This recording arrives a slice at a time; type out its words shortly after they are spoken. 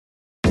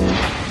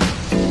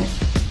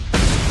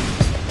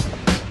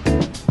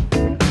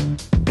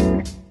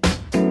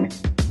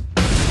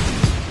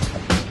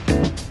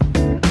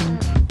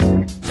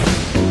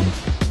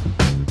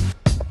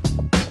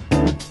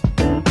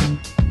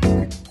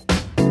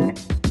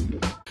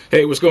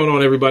Hey, what's going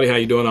on, everybody? How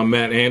you doing? I'm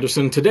Matt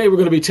Anderson. Today we're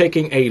going to be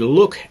taking a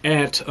look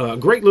at a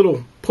great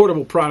little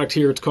portable product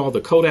here. It's called the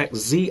Kodak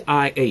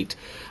Zi8.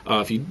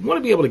 If you want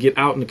to be able to get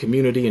out in the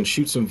community and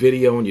shoot some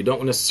video and you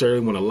don't necessarily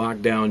want to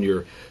lock down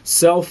your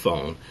cell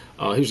phone,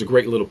 here's a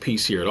great little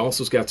piece here. It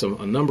also has got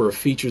a number of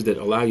features that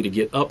allow you to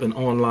get up and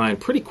online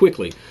pretty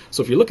quickly.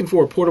 So if you're looking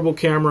for a portable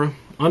camera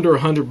under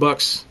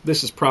 $100,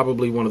 this is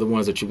probably one of the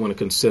ones that you want to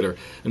consider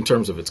in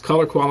terms of its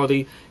color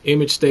quality,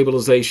 image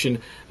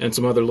stabilization, and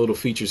some other little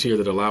features here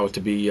that allow it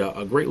to be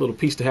a great little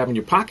piece to have in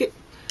your pocket.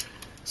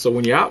 So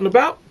when you're out and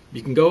about,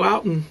 you can go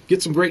out and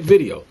get some great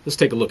video. Let's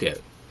take a look at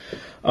it.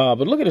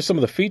 But looking at some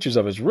of the features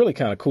of it, it's really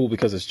kind of cool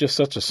because it's just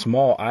such a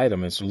small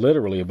item. It's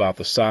literally about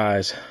the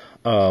size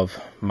of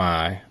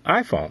my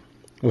iPhone,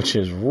 which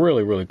is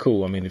really, really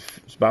cool. I mean,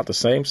 it's about the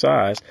same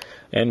size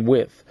and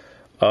width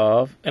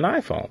of an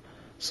iPhone.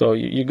 So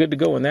you're good to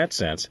go in that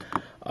sense.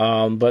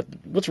 But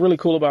what's really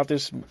cool about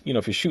this,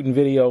 if you're shooting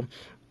video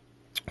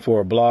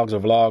for blogs or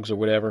vlogs or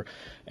whatever,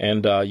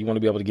 and you want to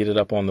be able to get it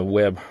up on the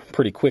web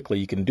pretty quickly,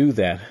 you can do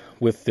that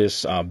with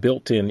this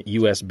built-in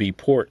USB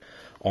port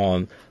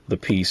on the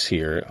piece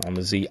here, on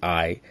the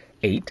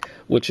Zi8,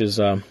 which is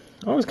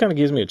always kind of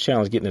gives me a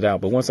challenge getting it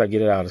out, but once I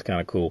get it out, it's kind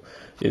of cool.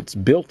 It's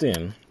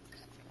built-in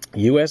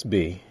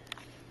USB,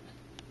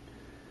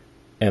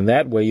 and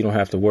that way you don't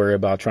have to worry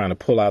about trying to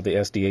pull out the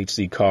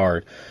SDHC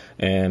card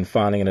and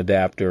finding an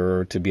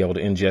adapter to be able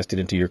to ingest it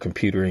into your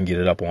computer and get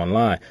it up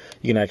online.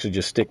 You can actually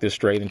just stick this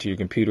straight into your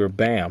computer,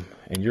 bam,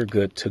 and you're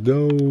good to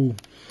go.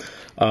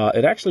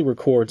 It actually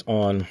records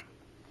on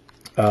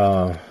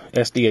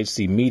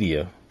SDHC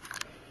media.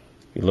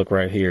 You look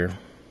right here,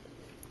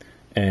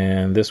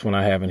 and this one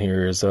I have in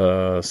here is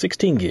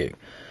 16 gig,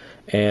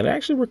 and it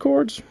actually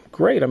records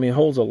great. I mean, it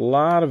holds a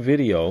lot of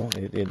video.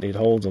 It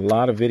holds a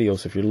lot of video.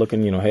 So if you're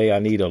looking, hey, I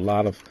need a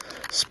lot of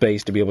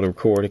space to be able to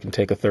record, it can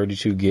take a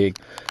 32 gig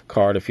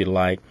card if you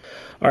like.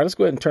 All right, let's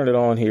go ahead and turn it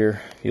on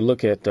here. You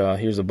look at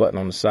here's a button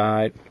on the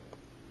side,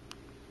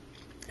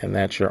 and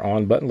that's your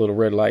on button. Little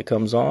red light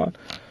comes on,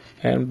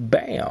 and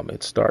bam,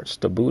 it starts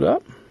to boot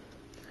up,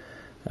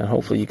 and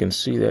hopefully you can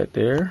see that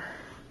there.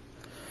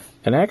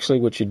 And actually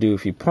what you do,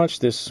 if you punch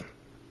this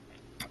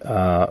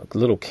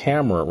little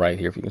camera right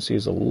here, if you can see,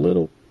 there's a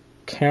little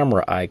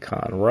camera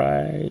icon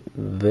right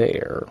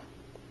there.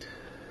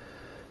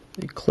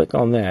 You click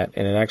on that,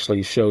 and it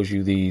actually shows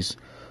you these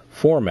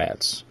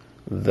formats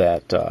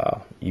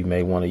that you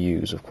may want to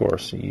use. Of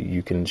course,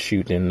 you can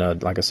shoot in,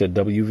 like I said,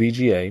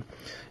 WVGA.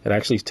 It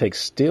actually takes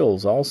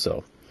stills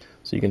also.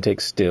 So you can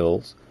take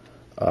stills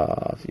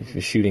if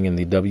you're shooting in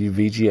the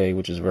WVGA,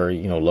 which is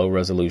very, low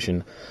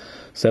resolution,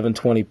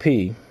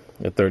 720p.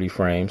 At 30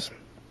 frames.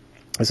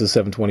 This is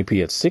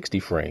 720p at 60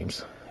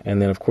 frames.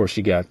 And then, of course,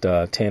 you got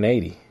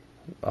 1080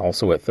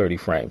 also at 30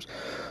 frames.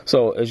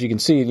 So as you can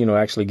see, it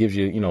actually gives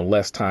you,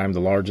 less time. The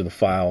larger the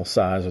file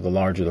size or the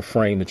larger the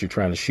frame that you're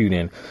trying to shoot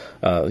in,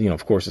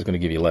 of course, it's going to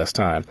give you less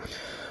time.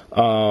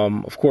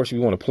 Of course, if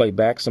you want to play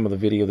back some of the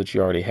video that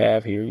you already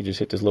have here, you just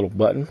hit this little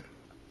button,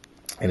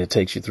 and it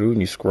takes you through,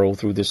 and you scroll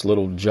through this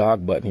little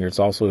jog button here.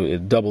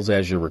 It doubles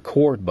as your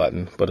record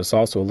button, but it's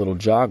also a little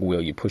jog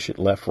wheel. You push it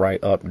left,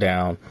 right, up,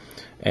 down,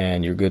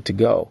 and you're good to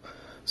go.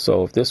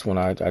 So if this one,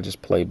 I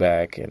just play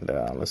back, and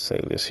let's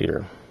say this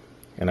here,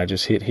 and I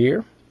just hit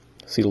here,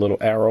 see the little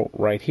arrow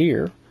right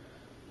here,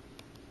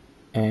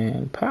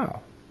 and pow.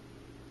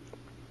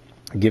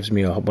 It gives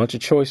me a bunch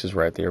of choices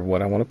right there of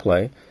what I want to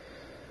play.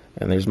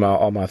 And there's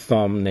all my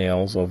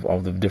thumbnails of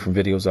all the different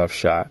videos I've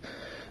shot.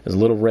 There's a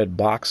little red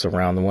box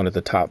around the one at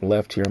the top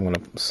left here. I'm going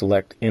to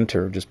select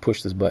enter, just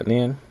push this button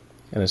in,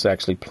 and it's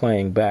actually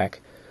playing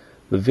back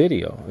the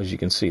video, as you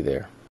can see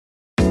there.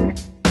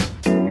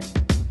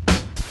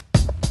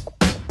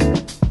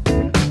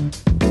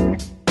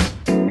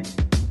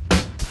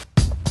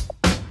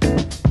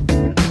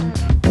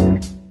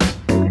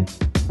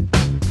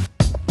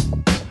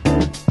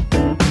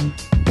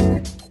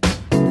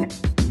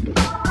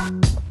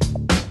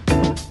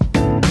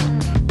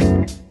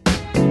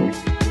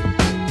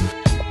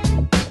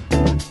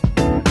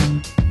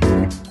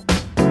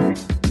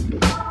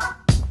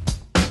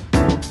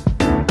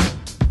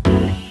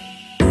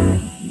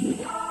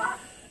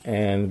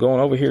 And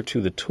going over here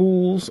to the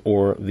tools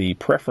or the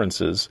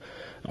preferences,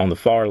 on the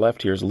far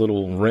left here is a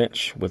little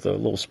wrench with a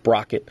little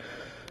sprocket,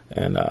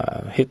 and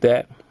hit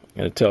that,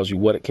 and it tells you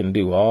what it can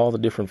do, all the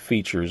different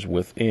features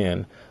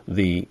within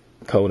the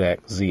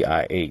Kodak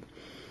Zi8.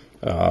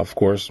 Of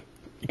course,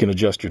 you can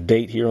adjust your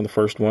date here on the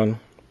first one.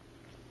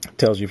 It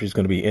tells you if it's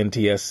going to be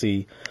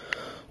NTSC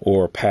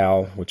or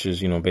PAL, which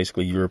is,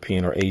 basically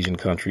European or Asian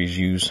countries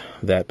use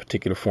that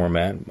particular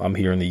format. I'm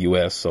here in the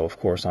US, so of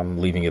course I'm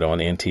leaving it on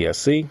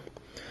NTSC.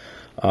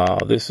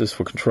 This is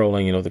for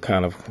controlling, the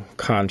kind of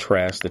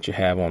contrast that you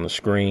have on the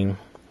screen.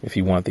 If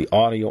you want the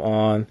audio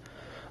on,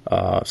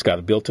 it's got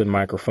a built-in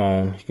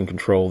microphone. You can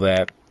control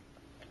that,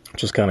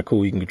 which is kind of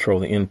cool. You can control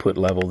the input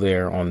level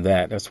there on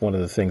that. That's one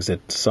of the things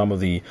that some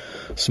of the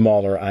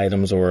smaller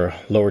items or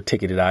lower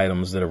ticketed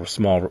items that are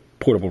small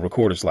portable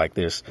recorders like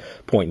this,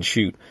 point and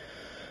shoot,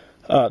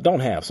 don't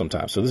have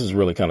sometimes. So this is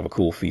really kind of a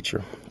cool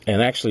feature.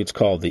 And actually it's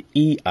called the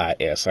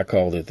EIS. I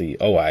called it the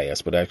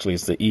OIS, but actually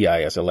it's the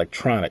EIS,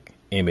 electronic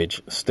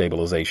image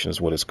stabilization is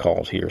what it's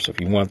called here. So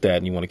if you want that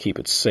and you want to keep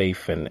it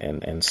safe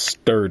and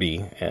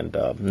sturdy and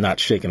not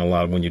shaking a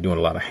lot when you're doing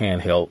a lot of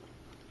handheld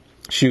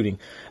shooting,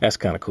 that's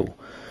kind of cool.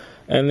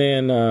 And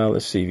then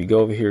let's see, if you go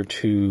over here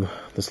to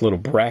this little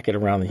bracket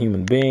around the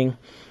human being,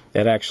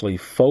 that actually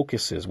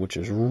focuses, which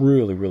is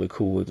really, really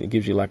cool. It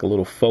gives you like a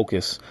little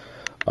focus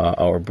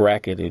or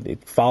bracket.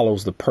 It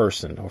follows the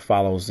person or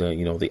follows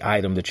the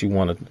item that you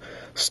want to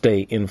stay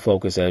in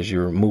focus as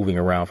you're moving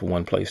around from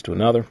one place to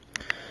another.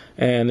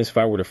 And if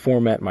I were to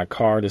format my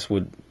card, this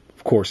would,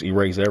 of course,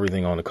 erase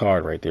everything on the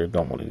card right there.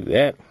 Don't want to do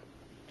that.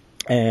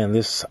 And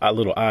this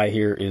little eye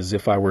here is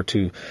if I were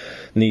to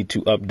need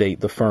to update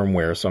the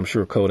firmware. So I'm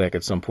sure Kodak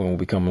at some point will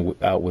be coming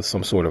out with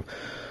some sort of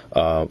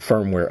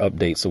firmware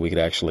update so we could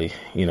actually,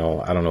 I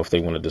don't know if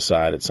they want to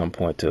decide at some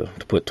point to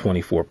put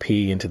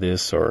 24p into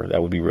this, or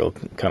that would be real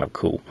kind of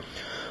cool.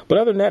 But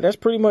other than that, that's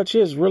pretty much it.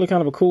 It's really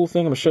kind of a cool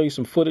thing. I'm going to show you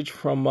some footage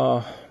from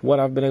what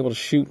I've been able to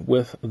shoot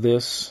with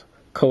this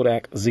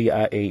Kodak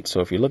Zi8.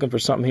 So if you're looking for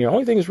something here,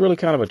 only thing is really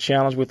kind of a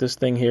challenge with this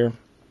thing here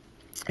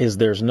is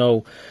there's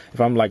no,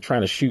 if I'm like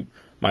trying to shoot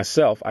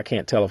myself, I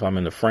can't tell if I'm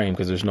in the frame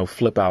because there's no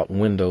flip out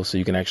window so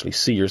you can actually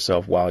see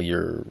yourself while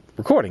you're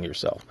recording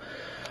yourself.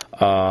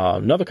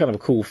 Another kind of a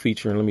cool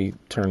feature, and let me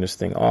turn this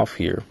thing off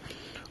here,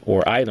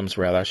 or items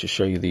rather, I should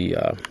show you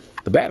the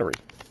battery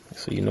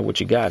so you know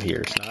what you got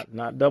here. It's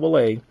not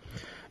AA,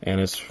 and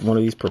it's one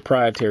of these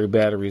proprietary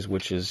batteries,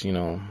 which is,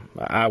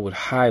 I would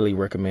highly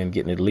recommend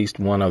getting at least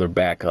one other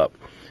backup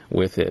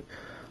with it.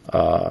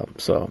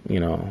 So,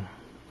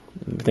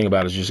 the thing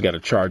about it is you just got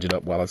to charge it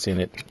up while it's in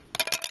it,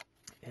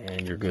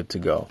 and you're good to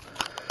go.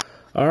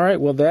 All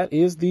right, well, that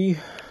is the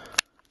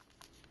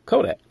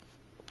Kodak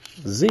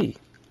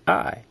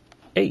Zi8.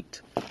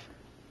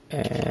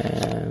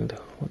 And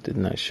what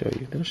didn't I show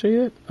you? Did I show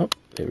you that? Oh,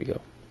 there we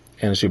go.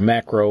 And it's your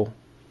macro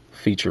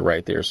feature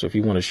right there. So if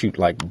you want to shoot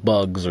like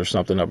bugs or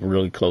something up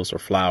really close, or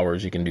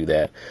flowers, you can do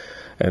that.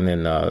 And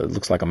then it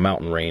looks like a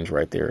mountain range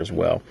right there as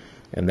well.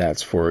 And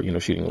that's for,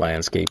 shooting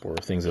landscape or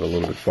things that are a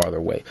little bit farther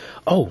away.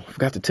 Oh, I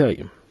forgot to tell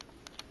you.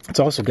 It's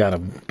also got a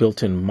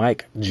built-in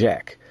mic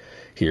jack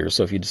here.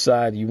 So if you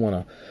decide you want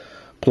to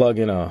plug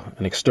in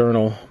an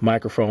external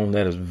microphone,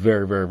 that is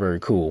very, very, very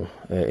cool.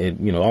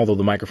 Although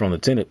the microphone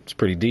that's in it is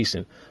pretty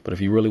decent, but if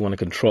you really want to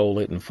control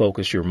it and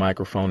focus your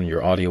microphone and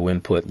your audio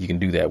input, you can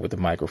do that with the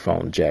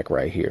microphone jack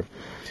right here.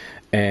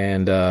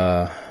 And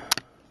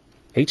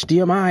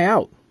HDMI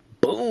out.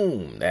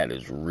 Boom! That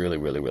is really,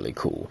 really, really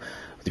cool.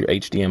 With your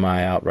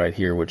HDMI out right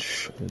here,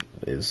 which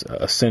is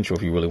essential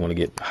if you really want to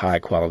get high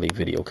quality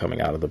video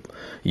coming out of the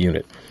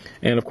unit.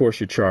 And of course,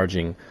 you're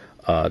charging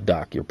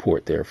dock, your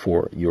port there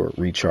for your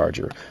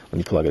recharger when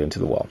you plug it into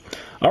the wall.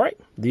 All right,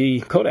 the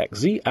Kodak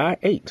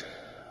Zi8.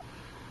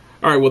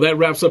 All right, well, that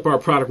wraps up our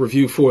product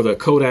review for the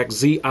Kodak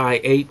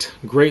Zi8.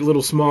 Great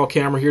little small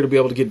camera here to be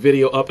able to get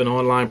video up and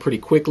online pretty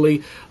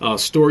quickly.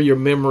 Store your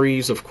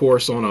memories, of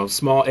course, on a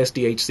small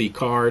SDHC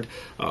card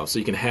so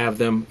you can have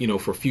them,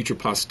 for future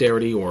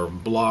posterity or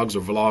blogs or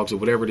vlogs or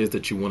whatever it is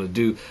that you want to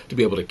do to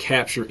be able to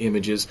capture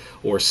images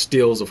or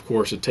stills. Of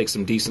course, it takes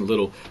some decent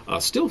little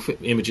still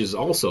images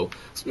also.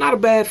 It's not a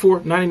bad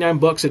for 99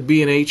 bucks at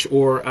B&H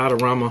or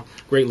Adorama.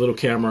 Great little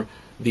camera.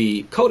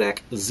 The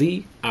Kodak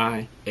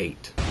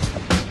Zi8.